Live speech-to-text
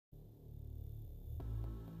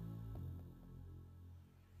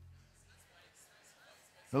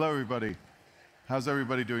Hello, everybody. How's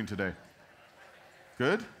everybody doing today?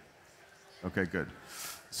 Good? Okay, good.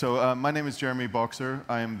 So my name is Jeremy Boxer.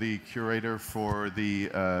 I am the curator for the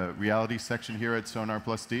reality section here at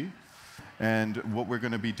Sónar+D. And what we're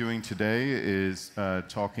going to be doing today is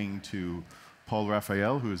talking to Paul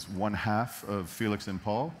Raphaël, who is one half of Felix and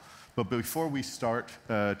Paul. But before we start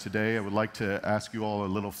today, I would like to ask you all a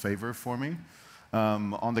little favor for me.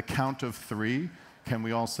 On the count of 3, can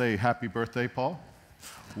we all say happy birthday, Paul?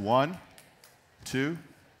 1, 2,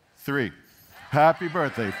 3. Happy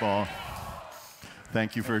birthday, Paul.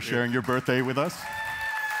 Thank you for sharing your birthday with us.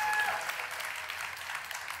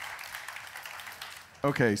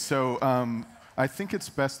 Okay, so I think it's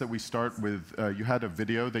best that we start with, you had a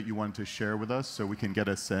video that you wanted to share with us so we can get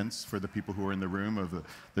a sense for the people who are in the room of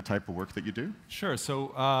the type of work that you do. Sure,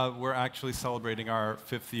 so we're actually celebrating our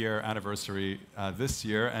 5th year anniversary this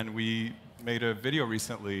year, and we made a video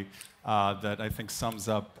recently that I think sums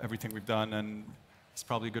up everything we've done, and it's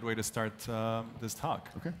probably a good way to start this talk.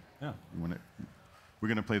 Okay. Yeah. We're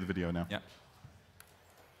going to play the video now. Yeah.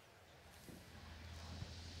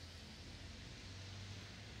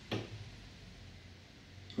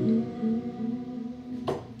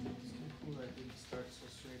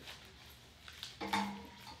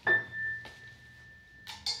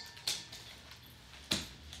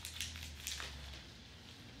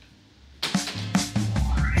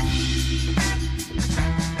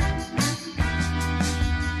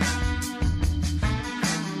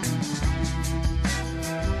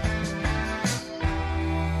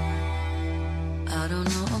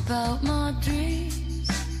 About my dreams,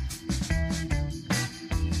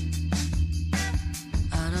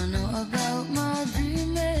 I don't know about my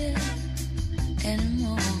dreaming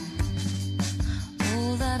anymore.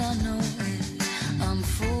 All that I know is I'm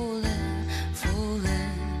falling,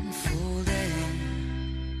 falling, falling.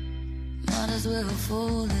 Might as well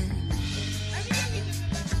fall in.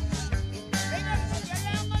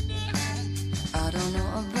 I don't know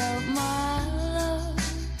about my love,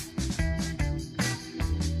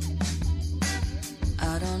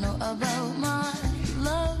 I don't know about my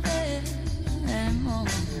love anymore.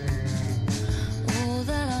 All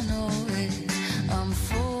that I know is I'm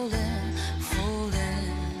falling,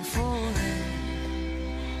 falling, falling.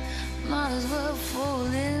 Might as well fall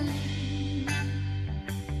in.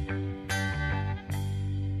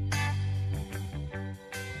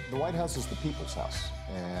 The White House is the people's house,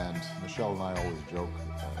 and Michelle and I always joke,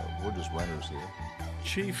 we're just renters here.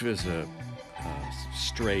 Chief is a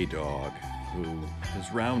stray dog who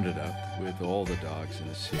is rounded up with all the dogs in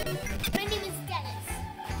the city. My name is Dennis.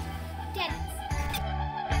 Dennis.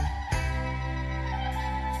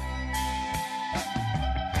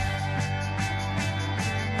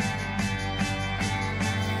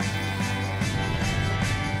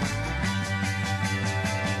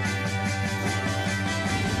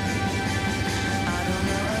 I don't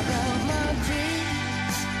know about my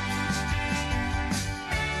dreams,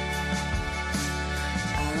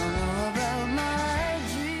 I don't know about my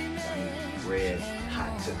dreaming. Red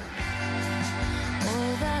hot to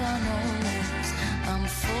All that I know is I'm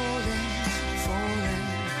falling, falling,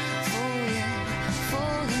 falling,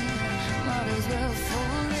 falling. Might as well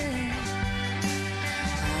fall in.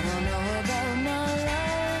 I don't know about my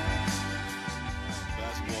life,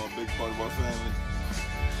 Basketball, a big part of our family.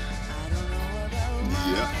 I don't know about my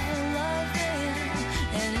life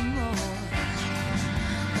anymore.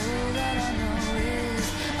 All that I know is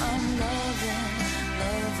I'm loving,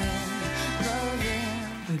 loving, loving.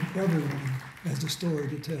 And everyone has a story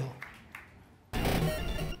to tell. I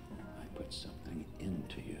put something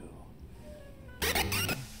into you.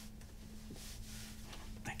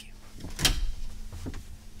 Thank you.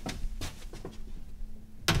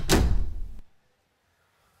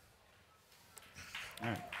 All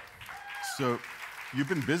right. So you've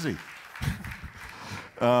been busy.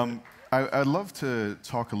 I'd love to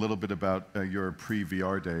talk a little bit about your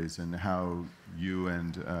pre-VR days and how you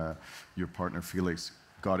and your partner Felix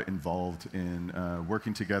got involved in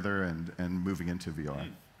working together and moving into VR.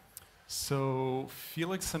 So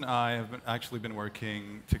Felix and I have actually been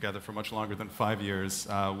working together for much longer than 5 years.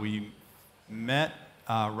 We met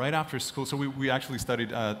right after school. So we actually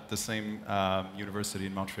studied at the same university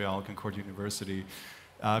in Montreal, Concord University.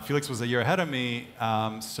 Felix was a year ahead of me,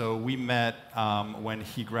 so we met when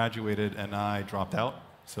he graduated and I dropped out.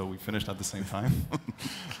 So we finished at the same time.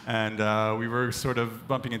 And we were sort of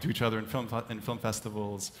bumping into each other in film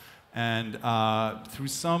festivals. And through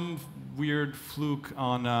some weird fluke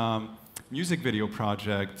on music video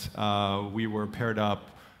project, we were paired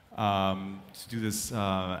up to do this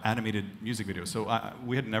animated music video. So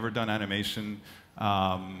we had never done animation,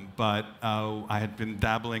 but I had been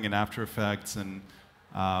dabbling in After Effects, and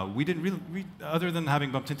we didn't really, other than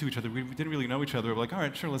having bumped into each other, we didn't really know each other. We're like, all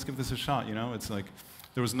right, sure, let's give this a shot. You know, it's like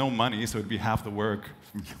there was no money, so it'd be half the work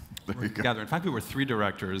together. In fact, we were 3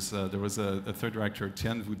 directors. There was a third director,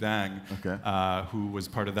 Tien Vu Dang, who was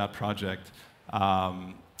part of that project,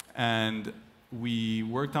 and we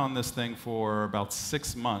worked on this thing for about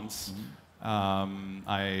 6 months.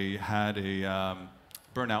 I had a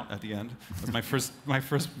burnout at the end. It was my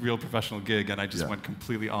first real professional gig, and I just went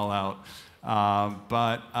completely all out.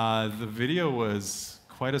 But the video was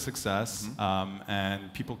quite a success,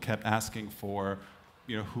 and people kept asking for,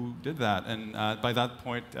 you know, who did that. And by that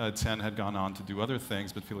point, Tien had gone on to do other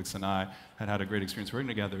things, but Felix and I had had a great experience working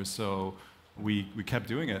together, so we kept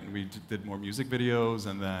doing it, and we did more music videos,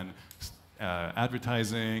 and then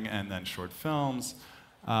advertising, and then short films.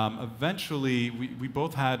 Eventually, we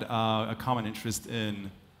both had a common interest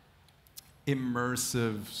in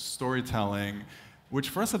immersive storytelling, which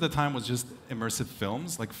for us at the time was just immersive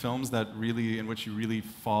films, like films that really, in which you really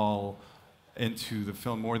fall into the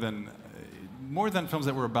film more than films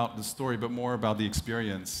that were about the story, but more about the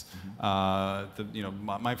experience. You know,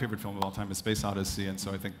 my favorite film of all time is Space Odyssey, and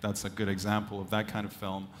so I think that's a good example of that kind of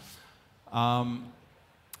film.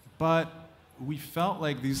 But we felt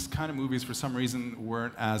like these kind of movies, for some reason,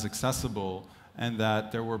 weren't as accessible, and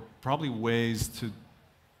that there were probably ways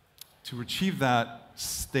to achieve that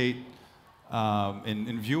state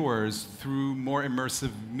in viewers through more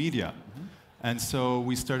immersive media. And so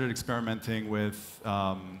we started experimenting with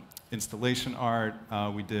installation art.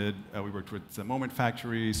 We worked with the Moment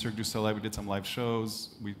Factory, Cirque du Soleil. We did some live shows.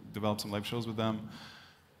 We developed some live shows with them.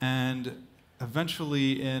 And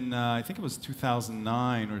eventually, in I think it was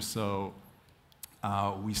 2009 or so,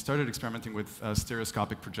 we started experimenting with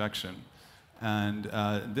stereoscopic projection. And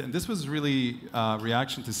this was really a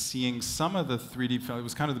reaction to seeing some of the 3D film. It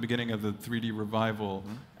was kind of the beginning of the 3D revival.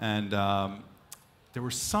 And there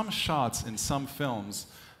were some shots in some films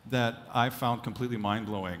that I found completely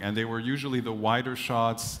mind-blowing. And they were usually the wider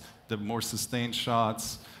shots, the more sustained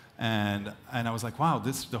shots. And I was like, wow,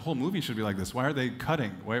 the whole movie should be like this. Why are they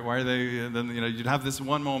cutting? Why are they? And then, you know, you'd have this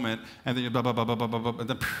one moment, and then you blah, blah, blah, blah, blah, blah, and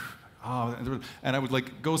then, and I would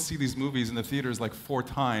like go see these movies in the theaters like 4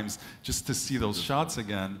 times just to see those shots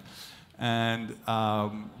again. And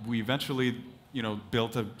we eventually, you know,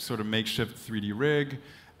 built a sort of makeshift 3D rig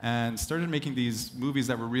and started making these movies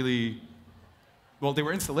that were really, well, they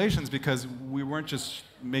were installations because we weren't just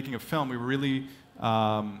making a film. We were really,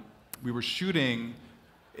 we were shooting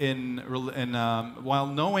while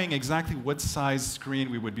knowing exactly what size screen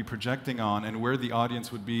we would be projecting on and where the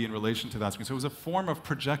audience would be in relation to that screen. So it was a form of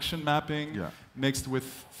projection mapping mixed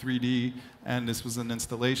with 3D, and this was an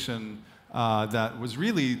installation that was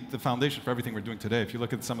really the foundation for everything we're doing today. If you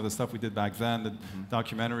look at some of the stuff we did back then, the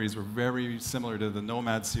documentaries were very similar to the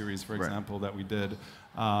Nomad series, for example, that we did.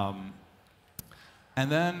 And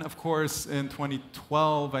then, of course, in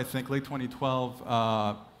 2012, I think, late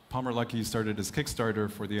 2012, Palmer Luckey started his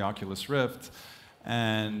Kickstarter for the Oculus Rift,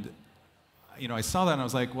 and you know, I saw that and I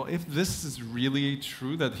was like, well, if this is really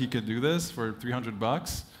true that he could do this for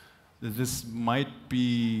 $300, this might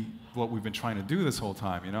be what we've been trying to do this whole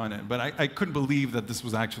time, you know. But I couldn't believe that this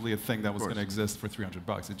was actually a thing that was going to exist for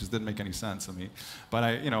 $300. It just didn't make any sense to me. But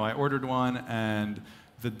I ordered one, and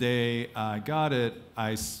the day I got it,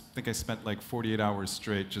 I think I spent like 48 hours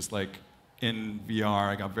straight just like in VR.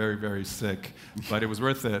 I got very, very sick, but it was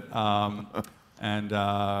worth it. And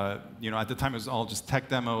you know, at the time it was all just tech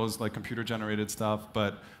demos, like computer-generated stuff.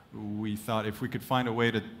 But we thought if we could find a way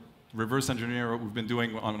to reverse engineer what we've been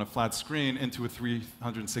doing on a flat screen into a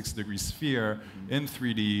 360-degree sphere in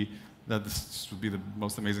 3D, that this would be the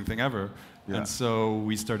most amazing thing ever. Yeah. And so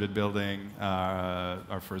we started building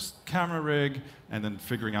our first camera rig, and then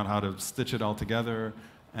figuring out how to stitch it all together.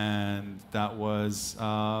 And that was,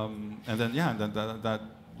 and then that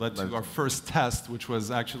led to our first test, which was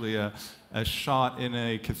actually a shot in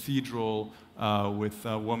a cathedral with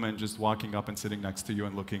a woman just walking up and sitting next to you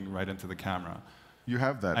and looking right into the camera. You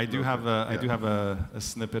have that. I do have a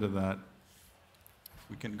snippet of that. If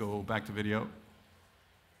we can go back to video.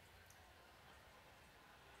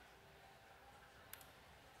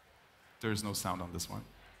 There's no sound on this one.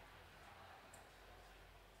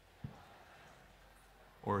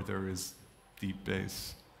 Or there is deep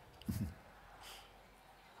bass.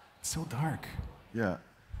 It's so dark. Yeah.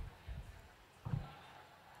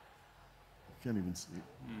 Can't even see.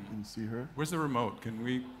 Can you see her? Where's the remote? Can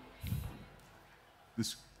we?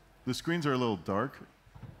 The screens are a little dark.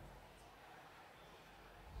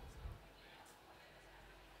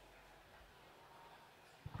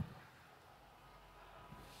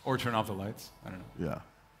 Or turn off the lights. I don't know. Yeah.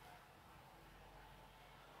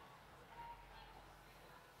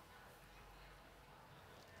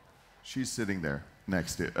 She's sitting there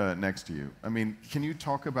next to you. I mean, can you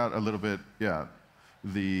talk about a little bit,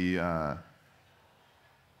 the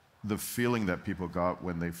feeling that people got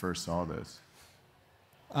when they first saw this?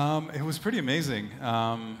 It was pretty amazing.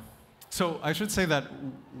 So I should say that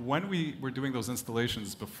when we were doing those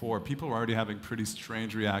installations before, people were already having pretty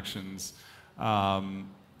strange reactions.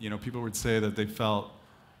 People would say that they felt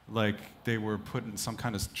like they were put in some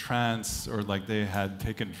kind of trance, or like they had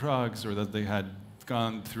taken drugs, or that they had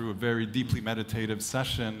gone through a very deeply meditative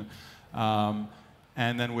session.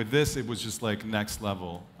 And then with this, it was just like next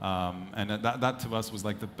level. And that to us was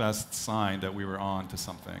like the best sign that we were on to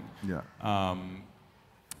something. Yeah. A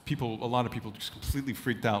lot of people just completely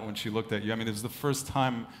freaked out when she looked at you. I mean, it was the first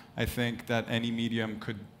time, I think, that any medium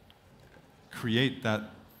could create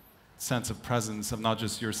that sense of presence of not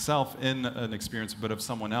just yourself in an experience, but of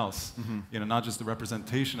someone else. Mm-hmm. Not just the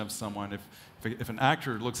representation of someone. If an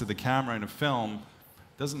actor looks at the camera in a film,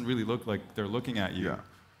 it doesn't really look like they're looking at you,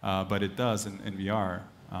 but it does in VR.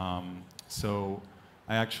 So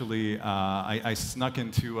I actually I snuck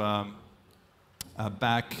into a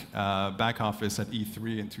back office at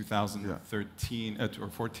E3 in 2013 or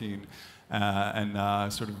 14,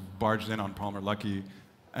 and sort of barged in on Palmer Luckey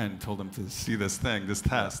and told him to see this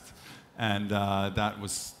test. And that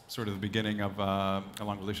was sort of the beginning of a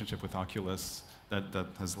long relationship with Oculus that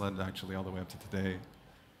has led actually all the way up to today.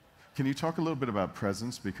 Can you talk a little bit about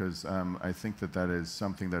presence? Because I think that is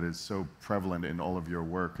something that is so prevalent in all of your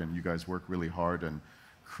work, and you guys work really hard in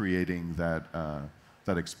creating that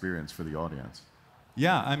experience for the audience.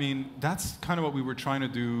 Yeah, I mean, that's kind of what we were trying to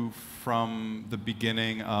do from the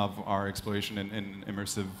beginning of our exploration in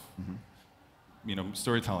immersive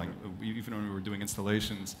storytelling, even when we were doing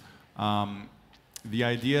installations. The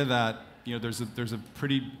idea that there's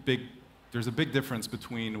a big difference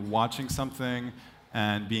between watching something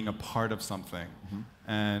and being a part of something. Mm-hmm.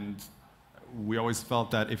 And we always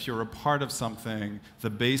felt that if you're a part of something, the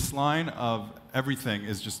baseline of everything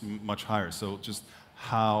is just much higher. So just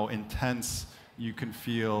how intense you can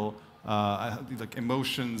feel, like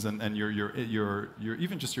emotions, and your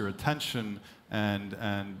even just your attention, and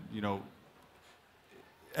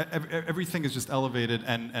everything is just elevated,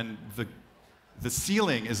 and the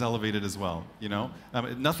ceiling is elevated as well. None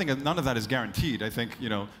of that is guaranteed. I think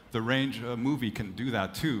the range movie can do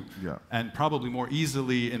that too, and probably more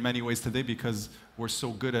easily in many ways today, because we're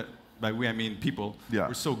so good at, by we I mean people,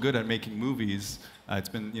 we're so good at making movies. It's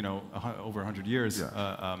been over 100 years.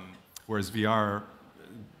 Whereas VR,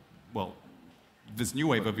 well, this new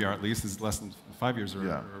wave of VR at least is less than 5 years,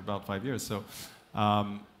 or about 5 years. So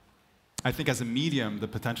I think as a medium, the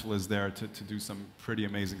potential is there to do some pretty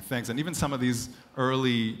amazing things. And even some of these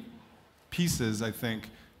early pieces, I think,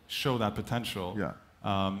 show that potential. Yeah.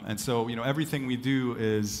 And so everything we do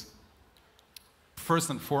is, first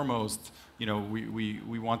and foremost,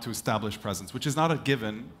 we want to establish presence, which is not a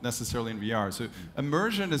given necessarily in VR. So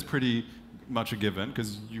immersion is pretty much a given,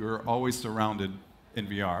 because you're always surrounded in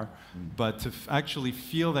VR. But to actually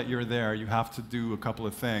feel that you're there, you have to do a couple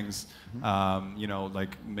of things. We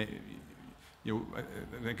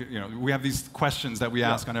have these questions that we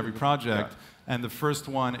ask on every project, and the first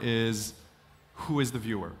one is, who is the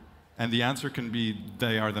viewer? And the answer can be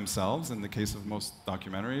they are themselves, in the case of most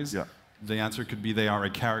documentaries. Yeah. The answer could be they are a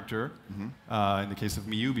character. In the case of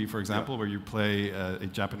Miyubi, for example, where you play a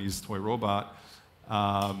Japanese toy robot.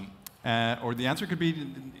 Or the answer could be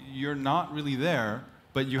you're not really there,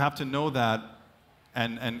 but you have to know that,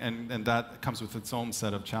 and that comes with its own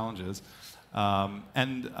set of challenges.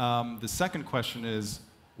 The second question is,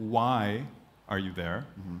 why are you there?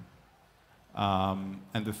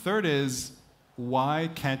 And the third is, why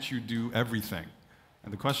can't you do everything?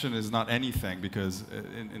 And the question is not anything, because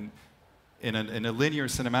in a linear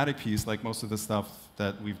cinematic piece, like most of the stuff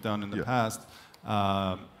that we've done in the past,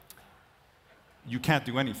 you can't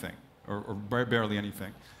do anything, or barely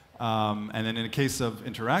anything. And then in the case of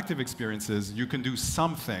interactive experiences, you can do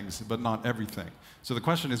some things, but not everything. So the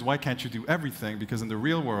question is, why can't you do everything? Because in the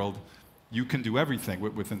real world, you can do everything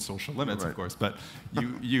within social limits, of course. But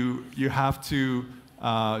you have to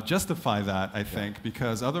justify that, I think,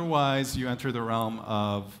 because otherwise you enter the realm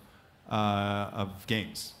of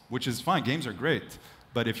games, which is fine. Games are great.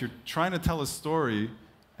 But if you're trying to tell a story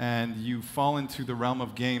and you fall into the realm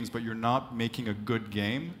of games, but you're not making a good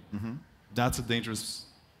game, that's a dangerous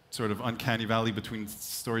sort of uncanny valley between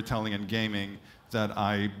storytelling and gaming that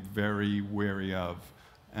I'm very wary of.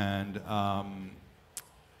 And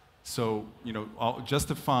So,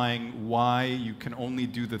 justifying why you can only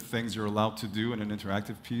do the things you're allowed to do in an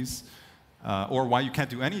interactive piece, or why you can't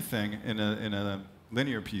do anything in a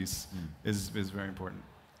linear piece is very important.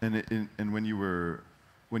 And when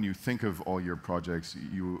you think of all your projects,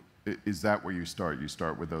 is that where you start? You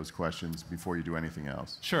start with those questions before you do anything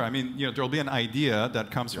else? Sure. I mean, there'll be an idea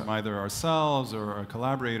that comes from either ourselves or a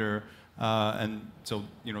collaborator, and so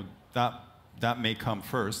that may come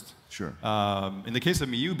first. Sure. In the case of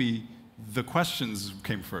Miyubi, the questions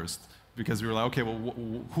came first because we were like, okay, well,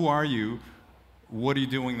 who are you? What are you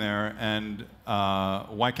doing there? And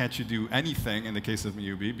why can't you do anything in the case of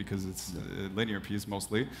Miyubi, because it's a linear piece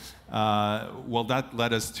mostly? Well, that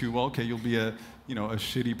led us to, well, okay, you'll be a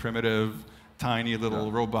shitty, primitive, tiny little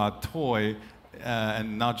robot toy,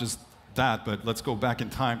 and not just that, but let's go back in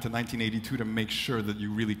time to 1982 to make sure that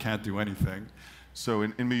you really can't do anything. So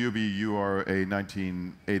in Miyubi, you are a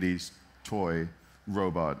 1980s toy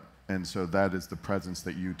robot, and so that is the presence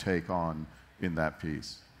that you take on in that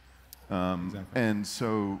piece. Exactly. And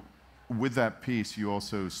so with that piece, you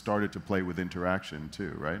also started to play with interaction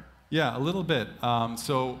too, right? Yeah, a little bit.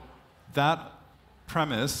 So that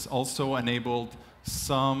premise also enabled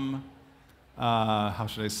some, how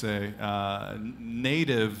should I say,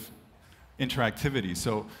 native interactivity.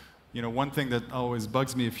 So, one thing that always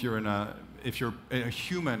bugs me if you're a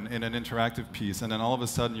human in an interactive piece, and then all of a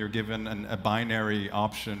sudden you're given a binary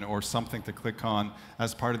option or something to click on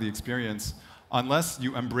as part of the experience, unless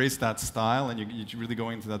you embrace that style and you really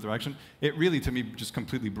go into that direction, it really, to me, just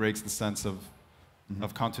completely breaks the sense of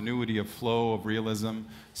continuity, of flow, of realism.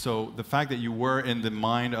 So the fact that you were in the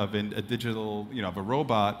mind of a digital, of a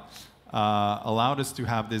robot, allowed us to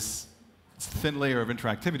have this thin layer of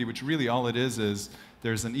interactivity, which really all it is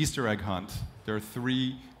there's an Easter egg hunt. There are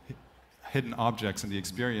 3 hidden objects in the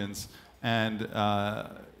experience, and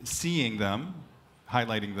seeing them,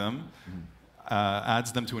 highlighting them,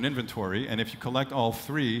 adds them to an inventory, and if you collect all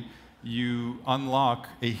 3, you unlock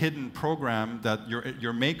a hidden program that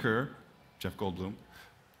your maker, Jeff Goldblum,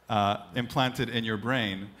 implanted in your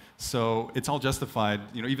brain. So it's all justified,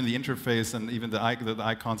 even the interface and even the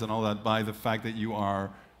icons and all that, by the fact that you are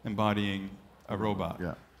embodying a robot.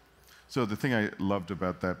 Yeah. So the thing I loved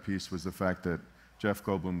about that piece was the fact that Jeff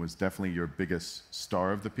Goldblum was definitely your biggest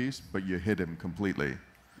star of the piece, but you hid him completely.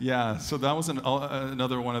 Yeah, so that was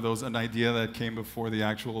another one of those, an idea that came before the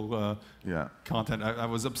actual content. I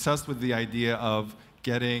was obsessed with the idea of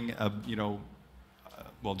getting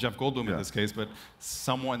well, Jeff Goldblum in this case, but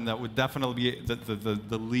someone that would definitely be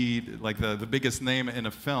the lead, like the biggest name in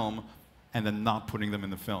a film, and then not putting them in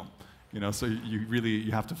the film. So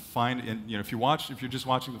you have to find, and if you're just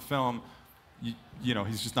watching the film,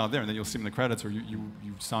 he's just not there, and then you'll see him in the credits, or you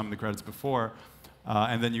saw him in the credits before.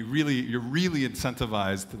 And then you're really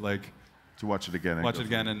incentivized to watch it again.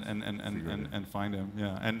 And find him.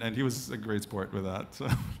 Yeah, and he was a great sport with that.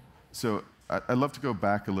 So I'd love to go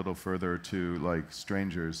back a little further to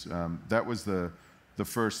Strangers. That was the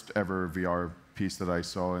first ever VR piece that I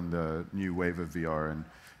saw in the new wave of VR, and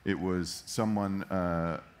it was someone,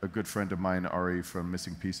 a good friend of mine, Ari from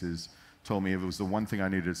Missing Pieces, told me it was the one thing I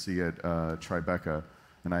needed to see at Tribeca,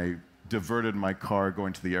 and I diverted my car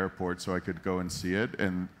going to the airport so I could go and see it,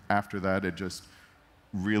 and after that it just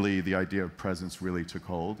really, the idea of presence really took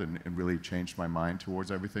hold and really changed my mind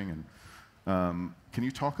towards everything. And can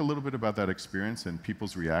you talk a little bit about that experience and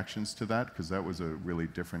people's reactions to that, because that was a really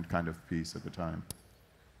different kind of piece at the time?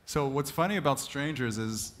 So what's funny about Strangers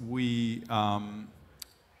is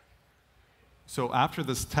so after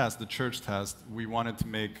this test, the church test, we wanted to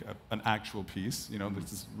make an actual piece,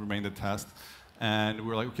 this remained the test. And we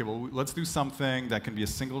were like, okay, well, let's do something that can be a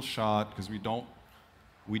single shot, because we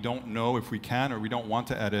don't know if we can or we don't want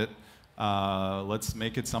to edit. Let's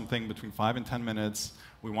make it something between 5 and 10 minutes.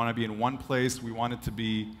 We want to be in one place. We want it to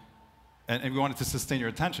be, and we want it to sustain your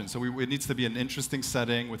attention. So it needs to be an interesting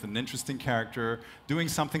setting with an interesting character, doing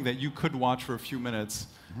something that you could watch for a few minutes,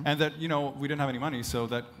 and that, we didn't have any money, so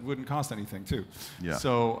that wouldn't cost anything too. Yeah.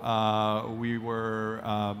 So we were,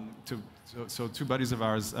 So 2 buddies of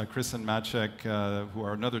ours, Chris and Maciek, who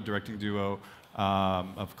are another directing duo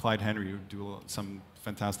of Clyde Henry, who do some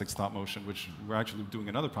fantastic stop motion, which we're actually doing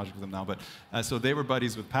another project with them now. But so they were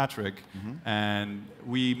buddies with Patrick, and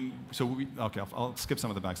okay, I'll skip some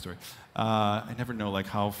of the backstory. I never know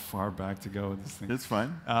how far back to go with this thing. It's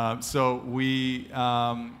fine. So we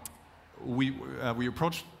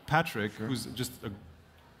approached Patrick, who's just a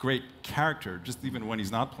great character, just even when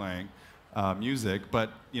he's not playing music, but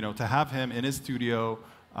to have him in his studio,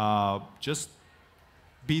 just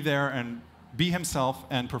be there and be himself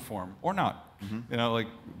and perform, or not. you know, like,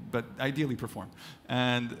 but ideally perform.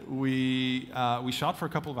 And we shot for a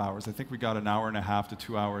couple of hours. I think we got an hour and a half to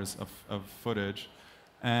 2 hours of footage,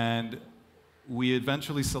 and we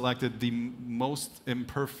eventually selected the most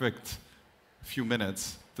imperfect few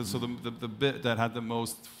minutes. So the bit that had the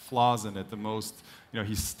most flaws in it, the most, you know,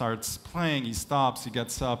 he starts playing, he stops, he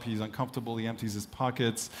gets up, he's uncomfortable, he empties his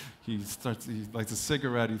pockets, he lights a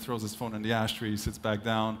cigarette, he throws his phone in the ashtray, he sits back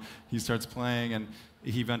down, he starts playing, and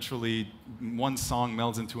he eventually, one song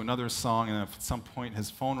melds into another song, and at some point his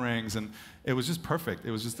phone rings, and it was just perfect.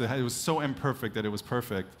 It was just, it was so imperfect that it was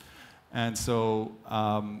perfect. And so,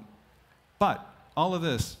 but all of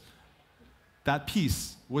this, that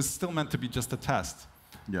piece was still meant to be just a test.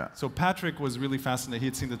 Yeah. So Patrick was really fascinated. He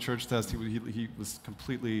had seen the church test. He was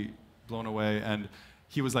completely blown away, and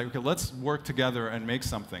he was like, okay, let's work together and make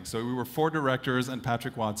something. So we were 4 directors and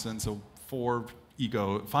Patrick Watson, so 5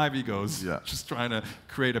 egos, yeah, just trying to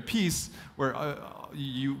create a piece where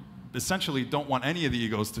you essentially don't want any of the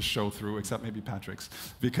egos to show through, except maybe Patrick's,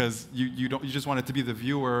 because you just want it to be the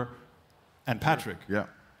viewer and Patrick. Yeah.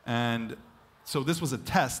 And so this was a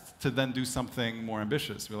test to then do something more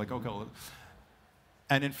ambitious. We're like, okay.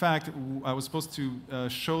 And in fact, I was supposed to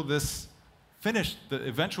show this, finish the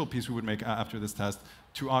eventual piece we would make after this test.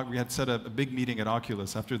 We had set a big meeting at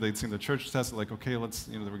Oculus after they'd seen the church test. Like, okay, let's,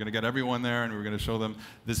 you know, we're going to get everyone there, and we're going to show them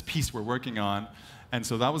this piece we're working on. And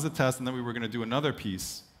so that was the test, and then we were going to do another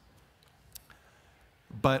piece.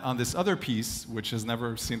 But on this other piece, which has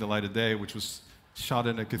never seen the light of day, which was shot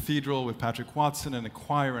in a cathedral with Patrick Watson and a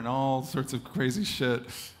choir and all sorts of crazy shit,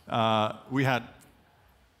 we had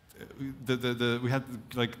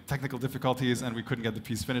like technical difficulties, and we couldn't get the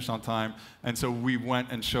piece finished on time. And so we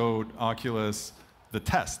went and showed Oculus the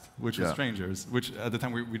test, which was Strangers, which at the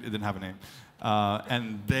time we didn't have a name.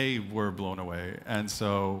 And they were blown away. And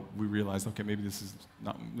so we realized, okay, maybe this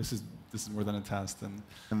is more than a test. And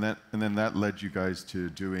then that led you guys to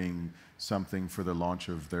doing something for the launch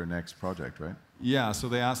of their next project, right? Yeah, so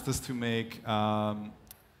they asked us to make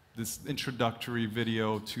this introductory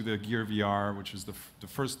video to the Gear VR, which is the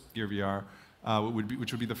first Gear VR,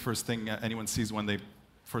 which would be the first thing anyone sees when they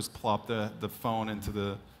first plop the phone into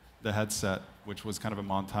the headset, which was kind of a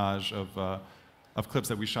montage of clips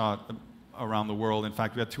that we shot around the world. In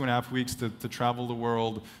fact, we had 2.5 weeks to travel the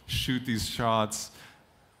world, shoot these shots,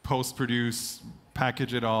 post-produce,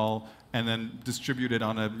 package it all, and then distribute it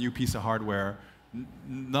on a new piece of hardware,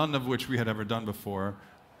 none of which we had ever done before.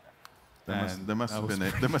 That must have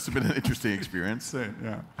been an interesting experience.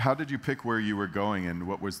 Yeah. How did you pick where you were going, and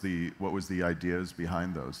what was the ideas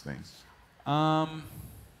behind those things?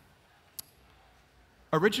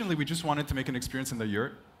 Originally, we just wanted to make an experience in the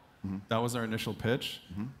yurt. Mm-hmm. That was our initial pitch.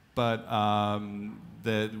 Mm-hmm. But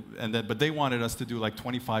they wanted us to do like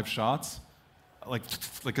 25 shots, like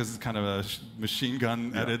as kind of a machine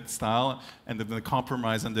gun edit style, and then the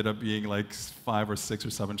compromise ended up being like 5 or 6 or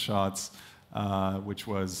 7 shots. Which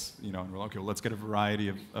was, you know, and we're like, okay, well, let's get a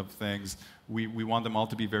variety of things. We want them all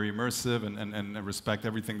to be very immersive and respect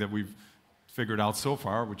everything that we've figured out so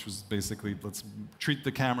far, which was basically, let's treat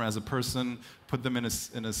the camera as a person, put them in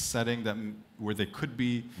a setting where they could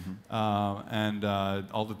be, and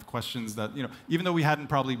all the questions that, you know, even though we hadn't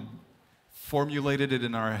probably formulated it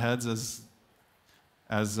in our heads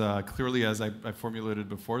as clearly as I formulated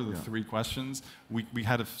before, the 3 questions, we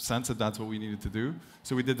had a sense that that's what we needed to do.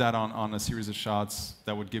 So we did that on a series of shots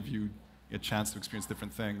that would give you a chance to experience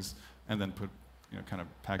different things, and then put, you know, kind of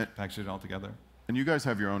package it all together. And you guys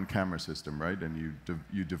have your own camera system, right? And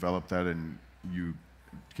you developed that, and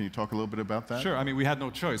can you talk a little bit about that? Sure. I mean, we had no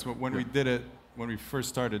choice. When we did it, when we first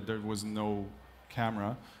started, there was no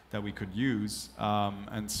camera that we could use,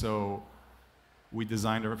 and so we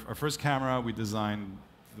designed our first camera, we designed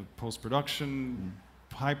the post-production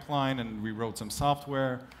pipeline, and we wrote some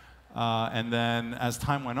software. And then as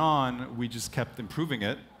time went on, we just kept improving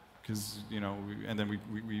it, because, you know, and then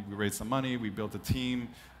we raised some money, we built a team,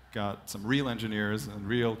 got some real engineers and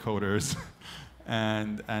real coders,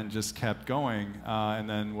 and just kept going. And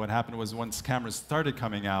then what happened was, once cameras started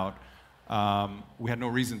coming out, we had no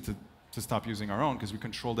reason to stop using our own, because we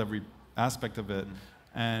controlled every aspect of it.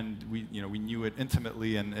 And we knew it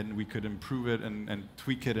intimately, and we could improve it and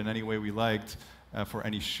tweak it in any way we liked for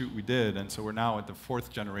any shoot we did. And so we're now at the 4th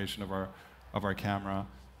generation of our camera,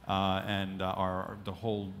 and the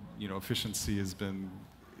whole, you know, efficiency has been,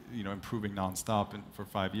 you know, improving nonstop for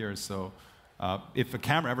 5 years. So if a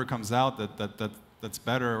camera ever comes out that's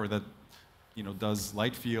better, or that, you know, does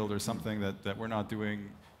light field or something that we're not doing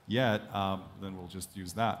yet, then we'll just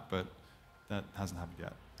use that. But that hasn't happened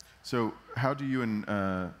yet. So how do you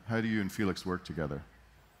and Felix work together?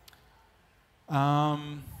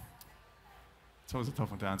 It's always a tough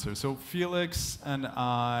one to answer. So Felix and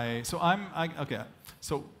okay.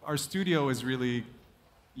 So our studio is really,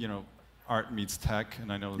 art meets tech,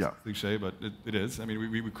 and I know it's cliche, but it is. I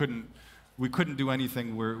mean, we couldn't do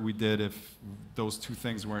anything where we did if those two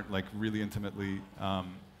things weren't like really intimately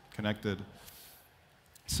connected.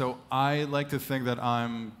 So I like to think that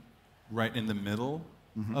I'm right in the middle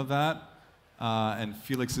of that, and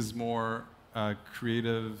Felix is more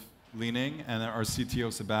creative leaning, and our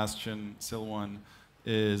CTO Sebastian Silwan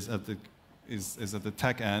is at the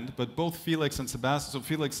tech end. But both Felix and Sebastian, so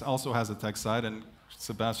Felix also has a tech side, and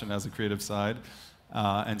Sebastian has a creative side,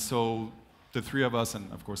 and so the three of us, and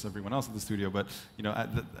of course everyone else in the studio, but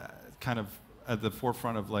at the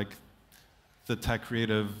forefront of like the tech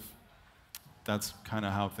creative. That's kind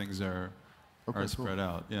of how things are spread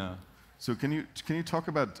out. Yeah. So can you talk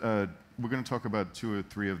about? We're going to talk about two or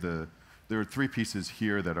three of the. There are three pieces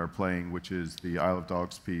here that are playing, which is the Isle of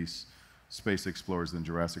Dogs piece, Space Explorers, and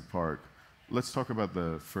Jurassic Park. Let's talk about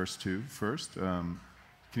the first two first. Can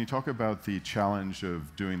you talk about the challenge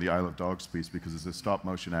of doing the Isle of Dogs piece, because it's a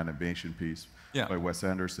stop-motion animation piece by Wes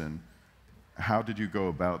Anderson? How did you go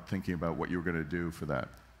about thinking about what you were going to do for that?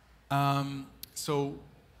 So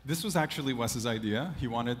this was actually Wes's idea. He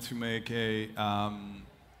wanted to make a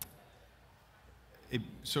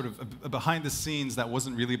sort of a behind the scenes that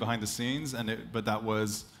wasn't really behind the scenes, but that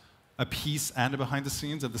was a piece and a behind the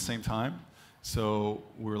scenes at the same time. So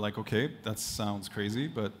we were like, okay, that sounds crazy,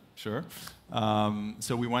 but sure.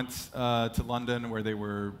 So we went to London where they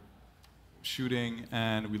were shooting,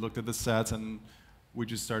 and we looked at the sets, and we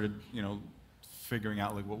just started, figuring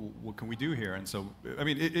out like what can we do here. And so, I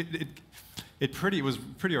mean, it was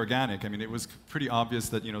pretty organic. I mean, it was pretty obvious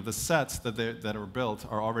that the sets that are built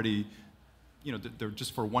are already, they're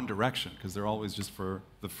just for one direction, because they're always just for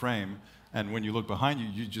the frame. And when you look behind you,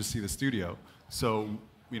 you just see the studio. So,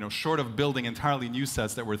 short of building entirely new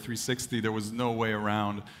sets that were 360, there was no way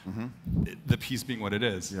around the piece being what it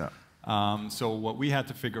is. Yeah. So what we had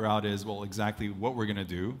to figure out is, well, exactly what we're going to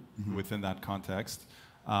do within that context.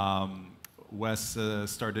 Wes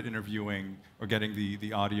started interviewing or getting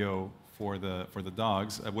the audio for the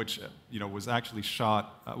dogs, which was actually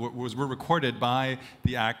shot, were recorded by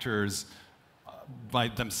the actors by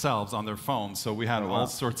themselves on their phones. So we had all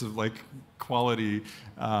sorts of like quality.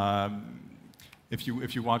 If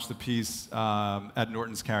you watch the piece, Ed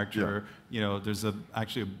Norton's character, there's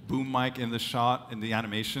actually a boom mic in the shot in the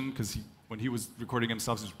animation, because when he was recording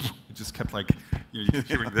himself, it just kept like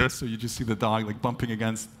hearing this, so you just see the dog like bumping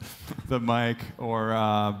against the mic.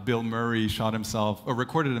 Or Bill Murray shot himself or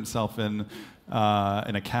recorded himself in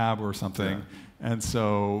a cab or something, and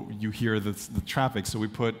so you hear the traffic. So we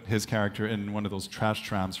put his character in one of those trash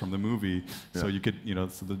trams from the movie, so you could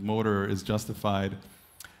so the motor is justified.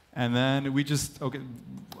 And then we just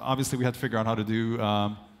obviously we had to figure out how to do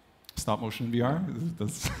stop motion in VR.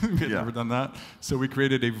 We had never done that. So we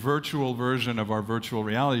created a virtual version of our virtual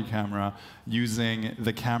reality camera using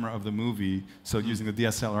the camera of the movie. So using the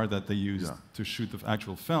DSLR that they used to shoot the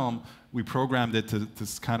actual film, we programmed it to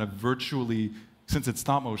kind of virtually, since it's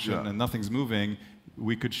stop motion and nothing's moving,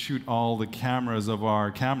 we could shoot all the cameras of our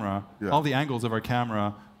camera, all the angles of our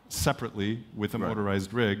camera separately with a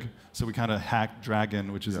motorized rig. So we kind of hacked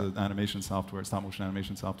Dragon, which is an animation software, stop motion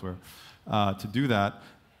animation software, to do that.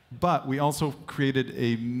 But we also created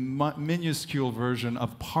a minuscule version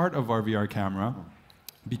of part of our VR camera,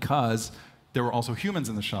 because there were also humans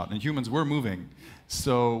in the shot, and humans were moving.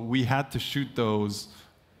 So we had to shoot those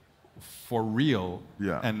for real,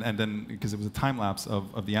 and then, because it was a time lapse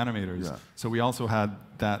of the animators. So we also had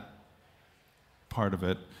that part of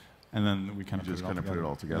it, and then we kind of put it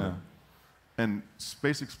all together. And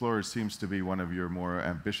Space Explorers seems to be one of your more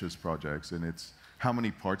ambitious projects, and it's, how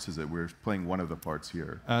many parts is it? We're playing one of the parts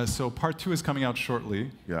here. So part 2 is coming out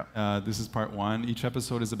shortly. This is part 1. Each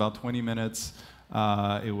episode is about 20 minutes.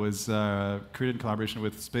 It was created in collaboration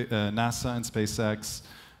with NASA and SpaceX.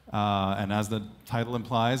 And as the title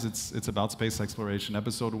implies, it's about space exploration.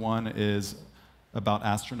 Episode 1 is about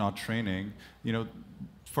astronaut training.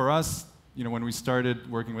 For us, when we started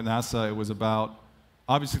working with NASA, it was about,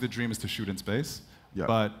 obviously the dream is to shoot in space,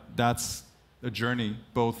 but that's a journey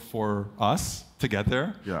both for us to get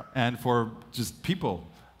there and for just people,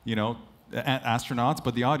 astronauts,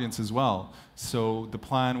 but the audience as well. So the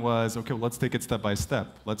plan was, okay, well, let's take it step by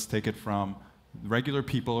step. Let's take it from regular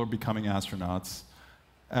people who are becoming astronauts.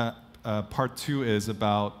 Part 2 is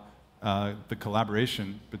about the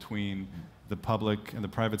collaboration between the public and the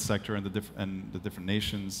private sector and the different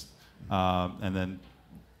nations, and then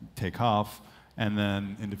take off. And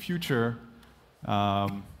then in the future,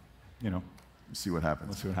 see what happens.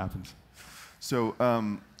 We'll see what happens. So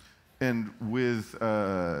And with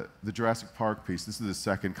the Jurassic Park piece, this is the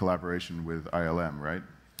second collaboration with ILM, right?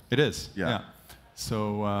 It is, Yeah. yeah.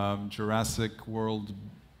 So Jurassic World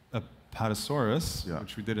Apatosaurus, Yeah.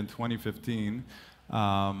 which we did in 2015,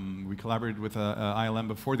 we collaborated with ILM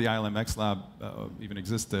before the ILM X Lab even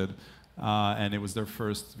existed, and it was their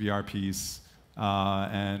first VR piece,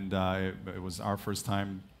 and it was our first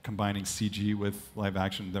time combining CG with live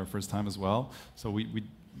action, their first time as well. So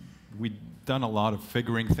we'd done a lot of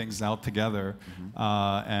figuring things out together,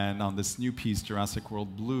 and on this new piece, Jurassic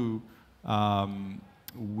World Blue,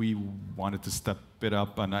 we wanted to step it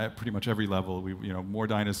up on pretty much every level. More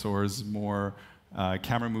dinosaurs, more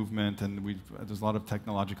camera movement, and there's a lot of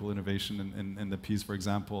technological innovation in the piece. For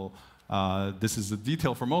example, this is a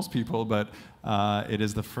detail for most people, but it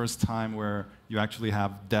is the first time where you actually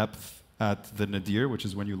have depth at the nadir, which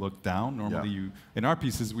is when you look down. Normally, in our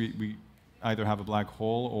pieces, we either have a black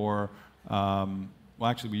hole or, well,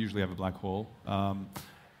 actually, we usually have a black hole.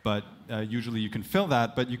 But usually you can fill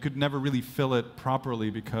that, but you could never really fill it properly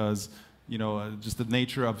because, just the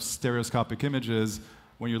nature of stereoscopic images,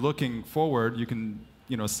 when you're looking forward, you can,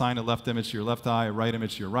 assign a left image to your left eye, a right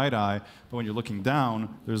image to your right eye, but when you're looking down,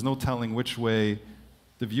 there's no telling which way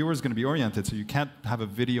the viewer is going to be oriented, so you can't have a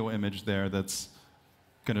video image there that's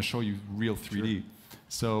going to show you real 3D. Sure.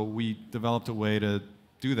 So we developed a way to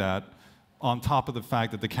do that on top of the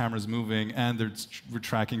fact that the camera's moving and we're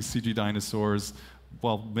tracking CG dinosaurs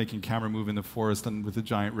while making camera move in the forest and with a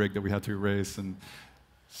giant rig that we had to erase. And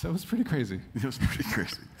so it was pretty crazy. It was pretty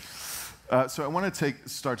crazy. So I want to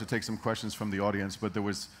start to take some questions from the audience, but there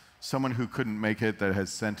was someone who couldn't make it that has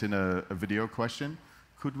sent in a video question.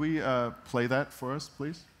 Could we play that for us,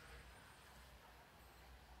 please?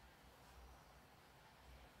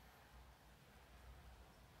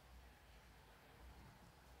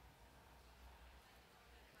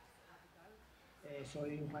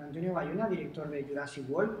 Soy Juan Antonio Bayona, director de Jurassic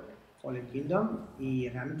World, Fallen Kingdom, y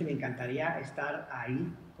realmente me encantaría estar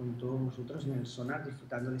ahí con todos vosotros en el Sónar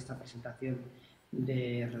disfrutando de esta presentación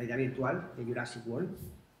de realidad virtual de Jurassic World.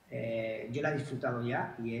 Yo la he disfrutado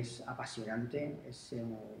ya y es apasionante, es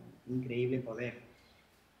increíble poder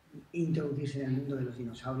introducirse en el mundo de los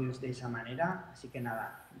dinosaurios de esa manera, así que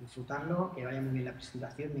nada, disfrutarlo, que vaya muy bien la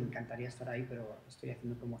presentación, me encantaría estar ahí, pero estoy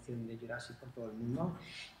haciendo promoción de Jurassic por todo el mundo.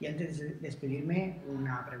 Y antes de despedirme,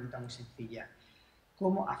 una pregunta muy sencilla.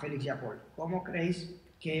 A Félix y a Paul, ¿cómo creéis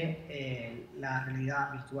que la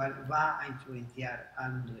realidad virtual va a influenciar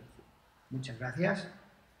al mundo del cine? Muchas gracias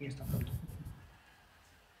y hasta pronto.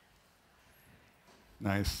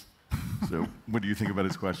 Nice. So, what do you think about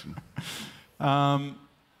his question?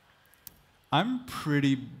 I'm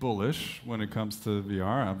pretty bullish when it comes to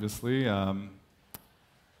VR, obviously.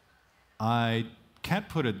 I can't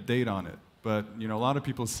put a date on it, but a lot of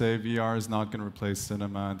people say VR is not going to replace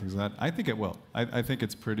cinema and things like that. I think it will. I think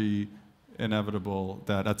it's pretty inevitable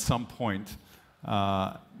that at some point,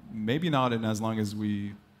 maybe not in as long as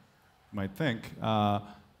we might think,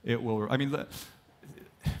 it will. I mean,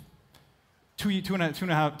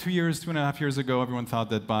 2.5 years ago, everyone thought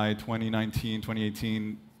that by 2019,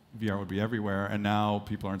 2018, VR would be everywhere, and now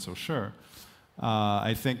people aren't so sure.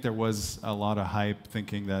 I think there was a lot of hype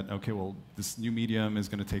thinking that, okay, well, this new medium is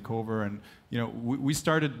going to take over, and we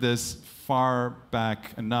started this far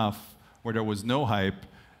back enough where there was no hype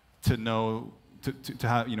to know, to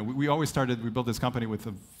have, we built this company with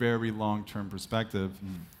a very long-term perspective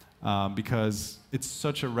because it's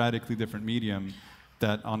such a radically different medium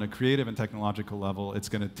that on a creative and technological level, it's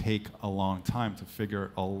going to take a long time to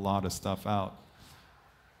figure a lot of stuff out.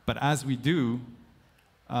 But as we do,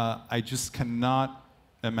 I just cannot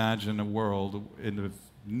imagine a world in the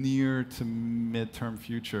near to mid-term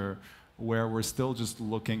future where we're still just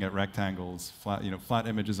looking at rectangles, flat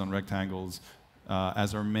images on rectangles,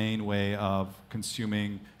 as our main way of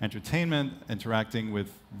consuming entertainment, interacting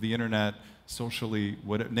with the internet, socially,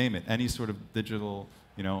 name it, any sort of digital.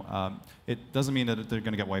 It doesn't mean that they're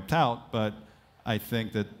going to get wiped out, but I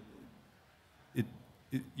think that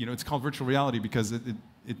it's called virtual reality because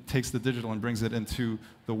it takes the digital and brings it into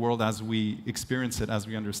the world as we experience it, as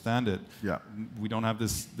we understand it. Yeah. We don't have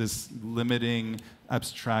this limiting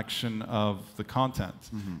abstraction of the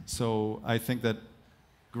content. So I think that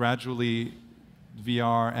gradually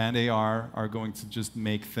VR and AR are going to just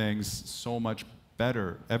make things so much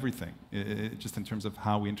better, everything, just in terms of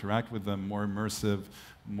how we interact with them, more immersive,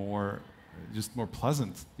 more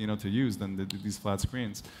pleasant, to use than these flat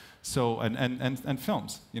screens. So and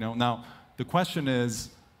films, Now the question is,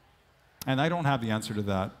 and I don't have the answer to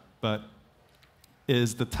that, but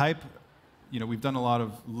is the type, we've done a lot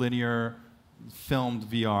of linear filmed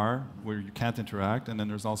VR where you can't interact, and then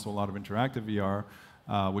there's also a lot of interactive VR.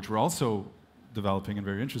 which we're also developing and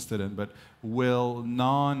very interested in, but will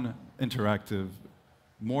non-interactive,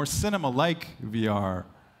 more cinema-like VR,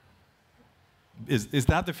 is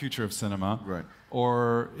that the future of cinema? Right.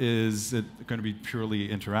 Or is it going to be purely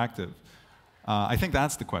interactive? I think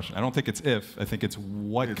that's the question. I don't think it's if. I think it's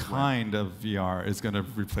what kind of VR is going to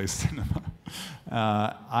replace cinema.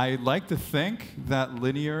 I like to think that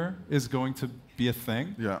linear is going to be a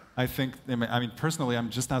thing. Yeah. I mean, personally, I'm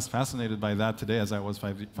just as fascinated by that today as I was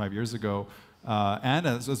five years ago, and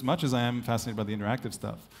as much as I am fascinated by the interactive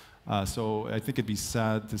stuff. So I think it'd be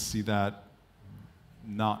sad to see that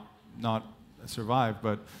not survive,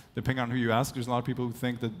 but depending on who you ask, there's a lot of people who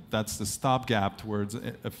think that that's the stopgap towards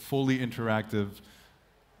a fully interactive,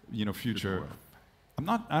 future.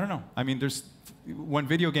 I don't know. I mean, when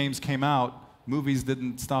video games came out, movies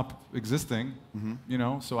didn't stop existing,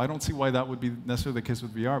 so I don't see why that would be necessarily the case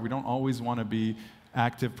with VR. We don't always want to be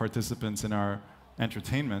active participants in our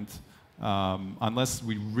entertainment, unless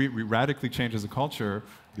we radically change as a culture,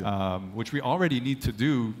 which we already need to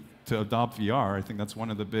do to adopt VR. I think that's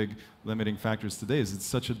one of the big limiting factors today, is it's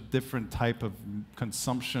such a different type of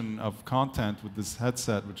consumption of content with this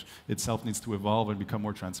headset, which itself needs to evolve and become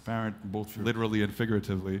more transparent, both literally and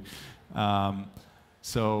figuratively.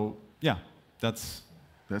 So, yeah, that's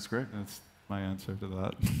great. That's my answer to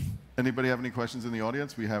that. Anybody have any questions in the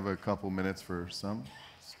audience? We have a couple minutes for some.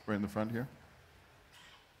 Right in the front here.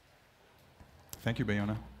 Thank you,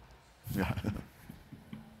 Bayona. Yeah.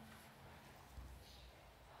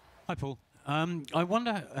 Hi, Paul. I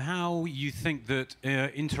wonder how you think that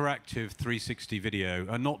interactive 360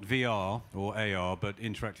 video, not VR or AR, but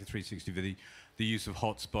interactive 360 video, the use of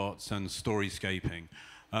hotspots and storyscaping,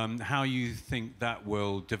 how you think that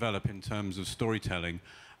will develop in terms of storytelling,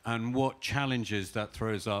 and what challenges that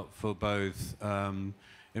throws up for both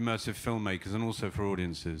immersive filmmakers and also for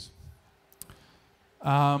audiences.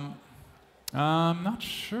 I'm not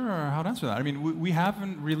sure how to answer that. I mean, we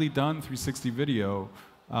haven't really done 360 video.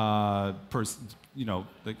 On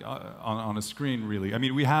a screen, really. I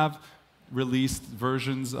mean, we have released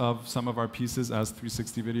versions of some of our pieces as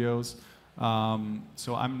 360 videos.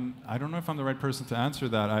 So I don't know if I'm the right person to answer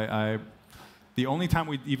that. The only time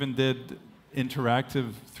we even did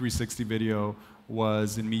interactive 360 video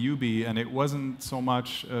was in Miyubi, and it wasn't so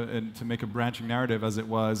much to make a branching narrative as it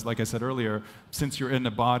was, like I said earlier, since you're in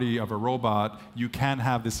the body of a robot, you can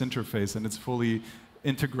have this interface, and it's fully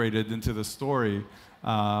integrated into the story.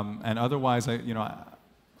 And otherwise,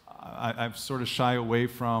 I've sort of shy away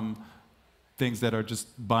from things that are just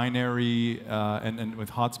binary and with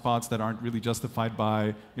hotspots that aren't really justified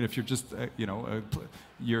by, if you're just,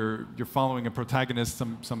 you're following a protagonist,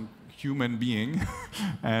 some human being,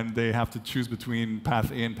 and they have to choose between path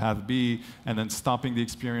A and path B, and then stopping the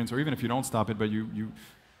experience, or even if you don't stop it, but you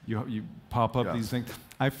pop up these things.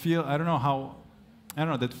 I don't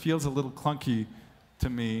know, that feels a little clunky to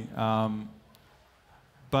me.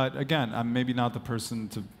 But again, I'm maybe not the person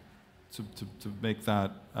to make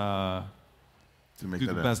that do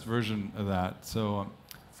the best version of that. So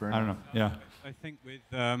I don't know. Yeah. I think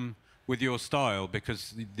with your style,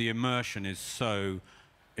 because the immersion is so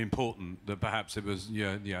important, that perhaps it was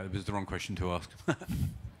it was the wrong question to ask.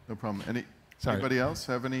 No problem. Anybody else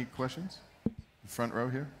have any questions? Front row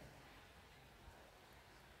here.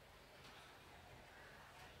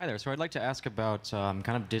 Hi there. So I'd like to ask about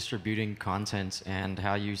kind of distributing content and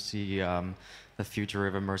how you see the future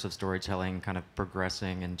of immersive storytelling kind of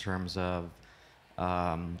progressing in terms of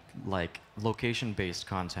like location-based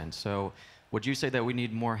content. So would you say that we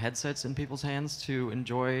need more headsets in people's hands to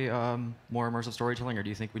enjoy more immersive storytelling, or do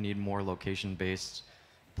you think we need more location-based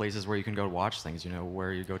places where you can go watch things?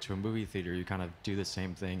 Where you go to a movie theater, you kind of do the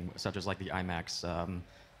same thing, such as like the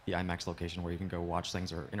IMAX location where you can go watch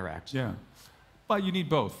things or interact. Yeah. Well, you need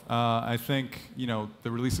both. I think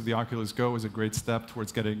the release of the Oculus Go is a great step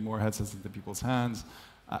towards getting more headsets into people's hands.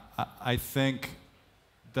 I think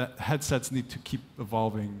that headsets need to keep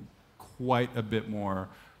evolving quite a bit more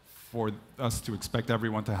for us to expect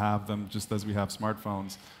everyone to have them, just as we have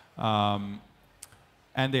smartphones.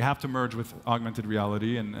 And they have to merge with augmented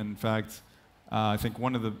reality. And in fact, I think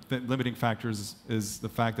one of the limiting factors is the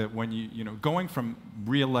fact that when going from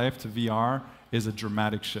real life to VR is a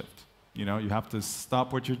dramatic shift. You have to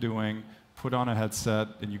stop what you're doing, put on a headset,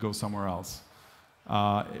 and you go somewhere else.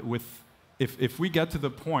 If we get to the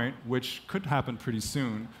point, which could happen pretty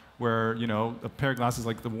soon, where a pair of glasses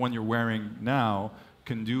like the one you're wearing now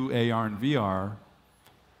can do AR and VR,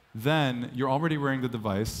 then you're already wearing the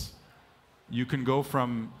device. You can go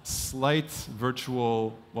from slight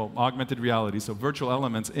augmented reality, so virtual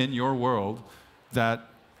elements in your world that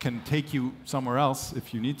can take you somewhere else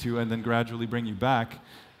if you need to, and then gradually bring you back.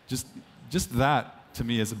 Just that, to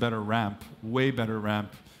me, is a better ramp, way better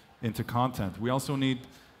ramp into content. We also need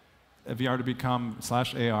VR to become,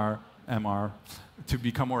 /AR, MR, to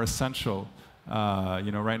become more essential.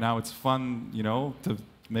 Right now it's fun, to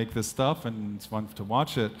make this stuff, and it's fun to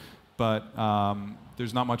watch it, but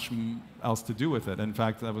there's not much else to do with it. In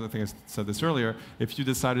fact, I think I said this earlier, if you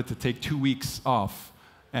decided to take 2 weeks off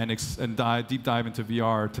and deep dive into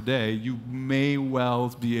VR today, you may well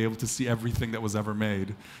be able to see everything that was ever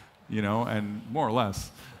made, and more or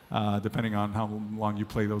less, depending on how long you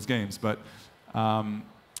play those games. But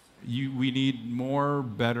we need more,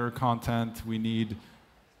 better content. We need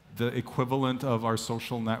the equivalent of our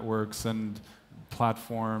social networks and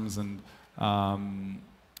platforms, and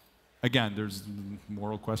again, there's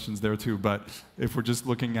moral questions there too, but if we're just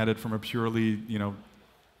looking at it from a purely,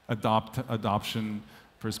 adoption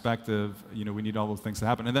perspective, we need all those things to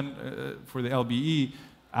happen. And then for the LBE,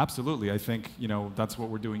 absolutely, I think, that's what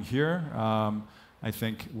we're doing here. I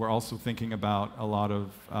think we're also thinking about a lot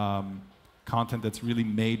of content that's really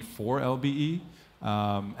made for LBE,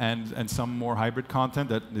 and some more hybrid content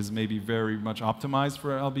that is maybe very much optimized for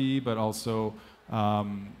LBE, but also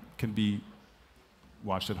can be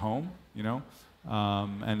watched at home,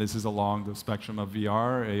 and this is along the spectrum of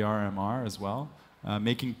VR, AR, MR as well.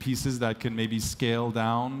 Making pieces that can maybe scale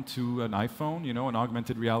down to an iPhone, an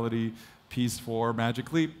augmented reality piece for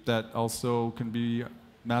Magic Leap that also can be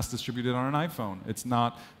mass distributed on an iPhone. It's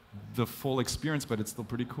not the full experience, but it's still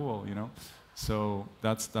pretty cool, So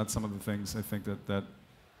that's some of the things I think that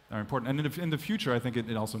are important. And in the future, I think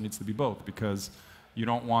it also needs to be both, because you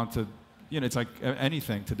don't want to, it's like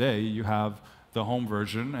anything today. You have the home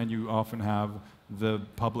version, and you often have the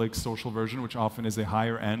public social version, which often is a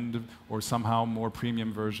higher end or somehow more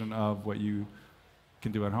premium version of what you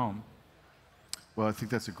can do at home. Well, I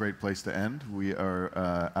think that's a great place to end. We are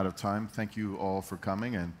out of time. Thank you all for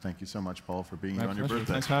coming, and thank you so much, Paul, for being here on your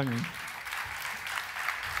birthday. Thanks for having me.